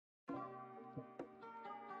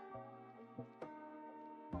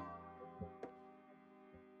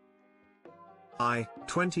I,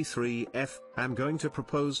 23F, am going to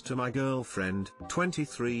propose to my girlfriend,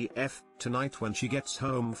 23F, tonight when she gets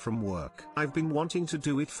home from work. I've been wanting to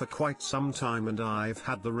do it for quite some time and I've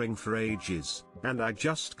had the ring for ages, and I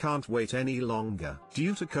just can't wait any longer.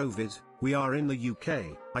 Due to COVID, we are in the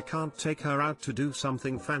UK, I can't take her out to do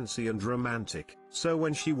something fancy and romantic, so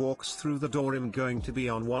when she walks through the door I'm going to be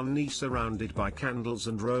on one knee surrounded by candles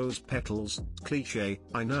and rose petals. Cliché,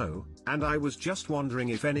 I know, and I was just wondering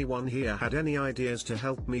if anyone here had any ideas to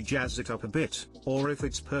help me jazz it up a bit, or if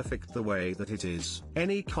it's perfect the way that it is.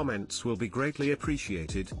 Any comments will be greatly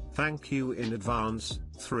appreciated, thank you in advance.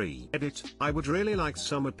 3. Edit. I would really like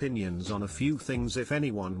some opinions on a few things if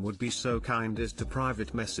anyone would be so kind as to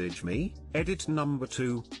private message me. Edit number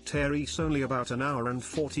 2. Terry's only about an hour and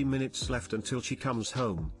 40 minutes left until she comes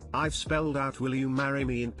home. I've spelled out will you marry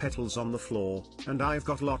me in petals on the floor, and I've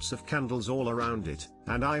got lots of candles all around it,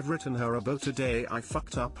 and I've written her about a day I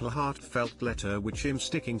fucked up a heartfelt letter which I'm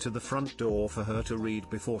sticking to the front door for her to read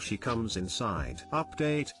before she comes inside.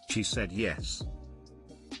 Update, she said yes.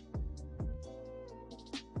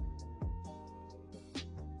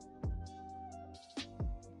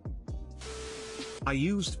 I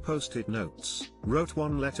used post-it notes, wrote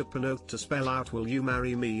one letter per note to spell out will you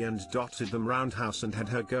marry me and dotted them roundhouse and had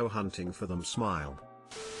her go hunting for them. Smile.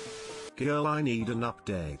 Girl, I need an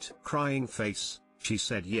update. Crying face, she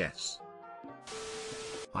said yes.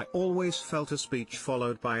 I always felt a speech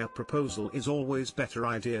followed by a proposal is always better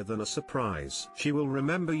idea than a surprise. She will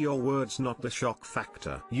remember your words, not the shock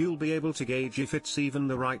factor. You'll be able to gauge if it's even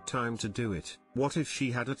the right time to do it. What if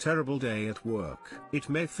she had a terrible day at work? It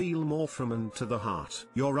may feel more from and to the heart.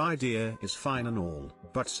 Your idea is fine and all,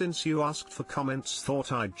 but since you asked for comments,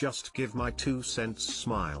 thought I'd just give my 2 cents.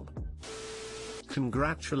 Smile.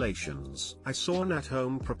 Congratulations. I saw an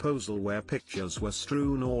at-home proposal where pictures were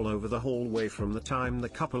strewn all over the hallway from the time the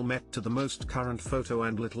couple met to the most current photo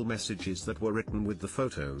and little messages that were written with the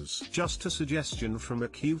photos. Just a suggestion from a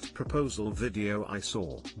cute proposal video I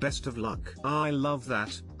saw. Best of luck. I love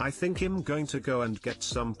that. I think I'm going to go and get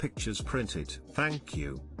some pictures printed. Thank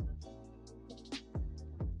you.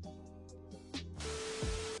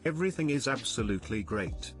 Everything is absolutely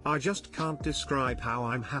great. I just can't describe how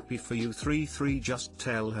I'm happy for you. 3. Just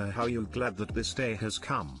tell her how you're glad that this day has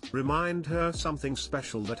come. Remind her something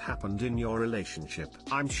special that happened in your relationship.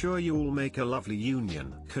 I'm sure you'll make a lovely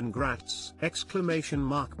union. Congrats! Exclamation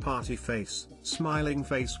mark party face, smiling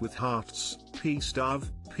face with hearts, peace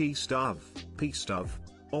dove, peace dove, peace dove.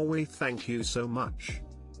 Always thank you so much.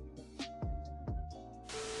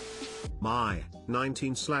 My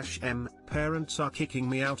 19/M parents are kicking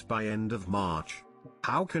me out by end of March.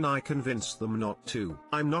 How can I convince them not to?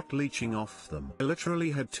 I'm not leeching off them. I literally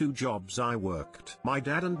had 2 jobs I worked. My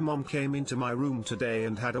dad and mom came into my room today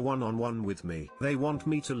and had a one-on-one with me. They want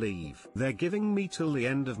me to leave. They're giving me till the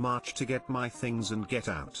end of March to get my things and get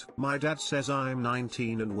out. My dad says I'm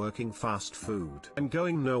 19 and working fast food and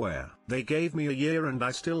going nowhere. They gave me a year and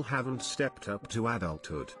I still haven't stepped up to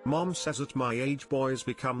adulthood. Mom says at my age boys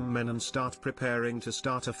become men and start preparing to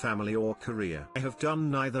start a family or career. I have done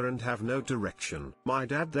neither and have no direction. My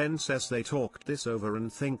dad then says they talked this over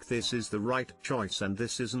and think this is the right choice and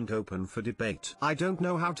this isn't open for debate. I don't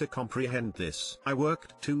know how to comprehend this. I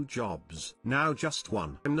worked 2 jobs, now just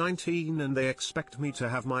one. I'm 19 and they expect me to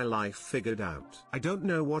have my life figured out. I don't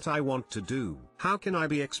know what I want to do. How can I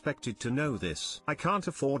be expected to know this? I can't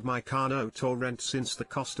afford my car note or rent since the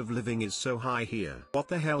cost of living is so high here. What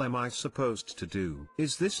the hell am I supposed to do?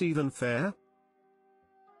 Is this even fair?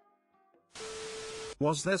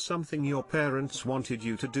 Was there something your parents wanted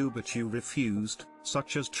you to do but you refused,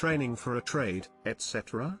 such as training for a trade,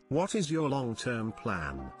 etc.? What is your long-term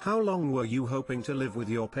plan? How long were you hoping to live with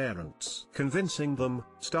your parents? Convincing them,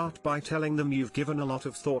 start by telling them you've given a lot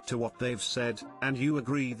of thought to what they've said, and you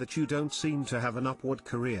agree that you don't seem to have an upward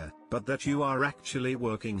career, but that you are actually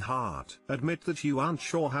working hard. Admit that you aren't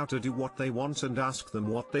sure how to do what they want and ask them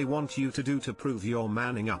what they want you to do to prove you're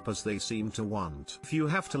manning up as they seem to want. If you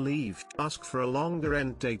have to leave, ask for a longer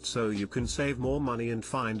end date so you can save more money and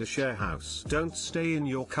find a share house. Don't stay in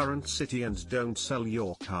your current city and don't sell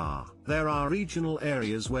your car. There are regional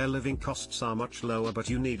areas where living costs are much lower but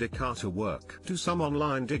you need a car to work. Do some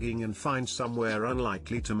online digging and find somewhere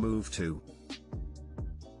unlikely to move to.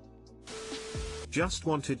 Just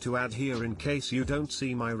wanted to add here in case you don't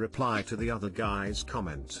see my reply to the other guy's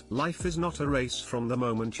comment. Life is not a race from the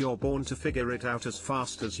moment you're born to figure it out as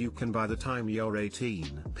fast as you can by the time you're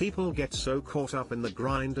 18. People get so caught up in the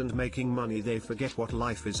grind and making money they forget what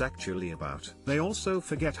life is actually about. They also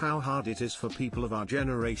forget how hard it is for people of our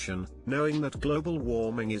generation, knowing that global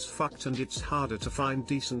warming is fucked and it's harder to find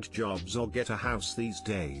decent jobs or get a house these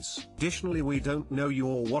days. Additionally, we don't know you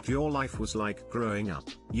or what your life was like growing up.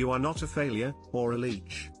 You are not a failure, or a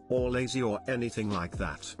leech, or lazy or anything like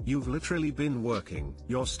that. You've literally been working.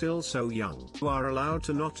 You're still so young. You are allowed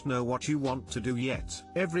to not know what you want to do yet.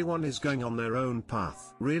 Everyone is going on their own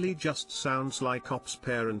path. Really just sounds like Op's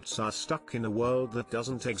parents are stuck in a world that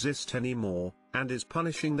doesn't exist anymore, and is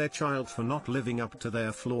punishing their child for not living up to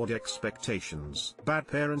their flawed expectations. Bad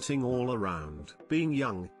parenting all around. Being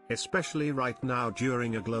young, especially right now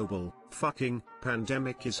during a global, fucking,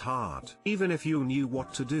 pandemic is hard. Even if you knew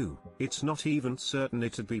what to do, it's not even certain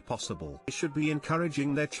it'd be possible. They should be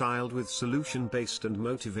encouraging their child with solution-based and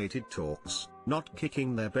motivated talks, not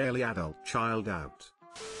kicking their barely adult child out.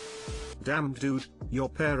 Damn dude, your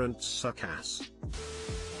parents suck ass.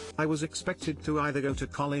 I was expected to either go to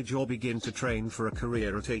college or begin to train for a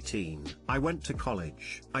career at 18. I went to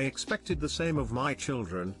college. I expected the same of my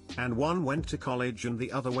children, and one went to college and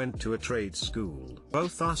the other went to a trade school.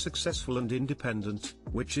 Both are successful and independent,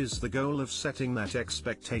 which is the goal of setting that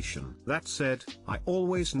expectation. That said, I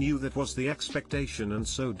always knew that was the expectation, and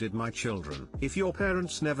so did my children. If your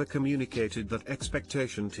parents never communicated that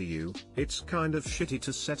expectation to you, it's kind of shitty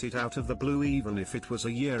to set it out of the blue even if it was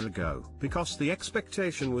a year ago. Because the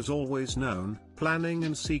expectation was always known, planning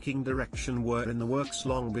and seeking direction were in the works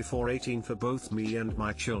long before 18 for both me and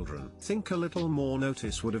my children. Think a little more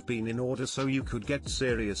notice would have been in order so you could get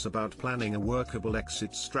serious about planning a workable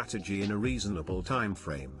exit strategy in a reasonable time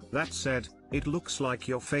frame. That said, it looks like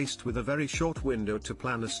you're faced with a very short window to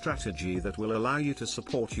plan a strategy that will allow you to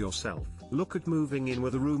support yourself. Look at moving in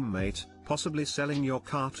with a roommate, possibly selling your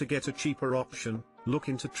car to get a cheaper option. Look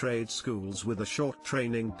into trade schools with a short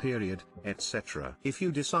training period, etc. If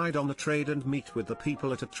you decide on the trade and meet with the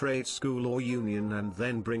people at a trade school or union and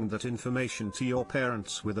then bring that information to your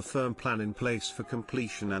parents with a firm plan in place for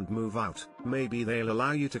completion and move out, maybe they'll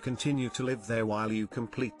allow you to continue to live there while you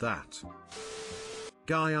complete that.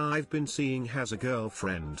 Guy I've been seeing has a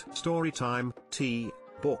girlfriend. Storytime,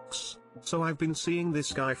 books. So I've been seeing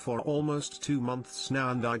this guy for almost 2 months now,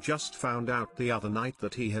 and I just found out the other night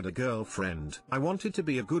that he had a girlfriend. I wanted to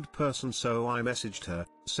be a good person, so I messaged her,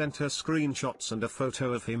 sent her screenshots and a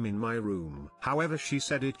photo of him in my room. However, she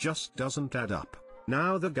said it just doesn't add up.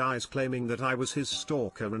 Now the guy's claiming that I was his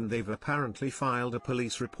stalker, and they've apparently filed a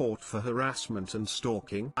police report for harassment and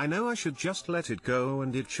stalking. I know I should just let it go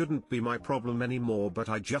and it shouldn't be my problem anymore, but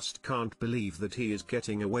I just can't believe that he is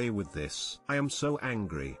getting away with this. I am so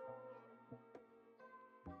angry.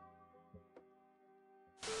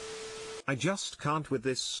 I just can't with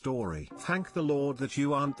this story. Thank the Lord that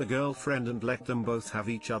you aren't the girlfriend and let them both have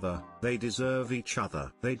each other. They deserve each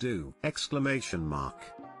other. They do! Exclamation mark.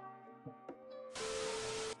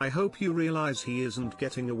 I hope you realize he isn't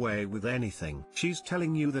getting away with anything. She's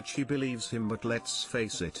telling you that she believes him, but let's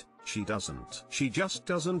face it, she doesn't. She just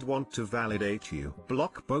doesn't want to validate you.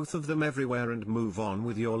 Block both of them everywhere and move on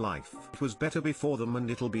with your life. It was better before them and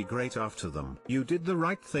it'll be great after them. You did the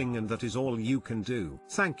right thing and that is all you can do.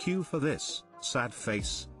 Thank you for this, sad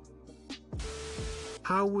face.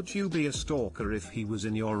 How would you be a stalker if he was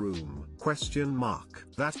in your room? Question mark.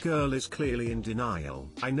 That girl is clearly in denial.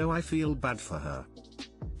 I know, I feel bad for her.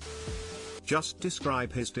 Just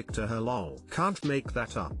describe his dick to her, lol. Can't make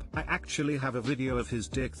that up. I actually have a video of his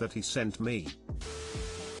dick that he sent me.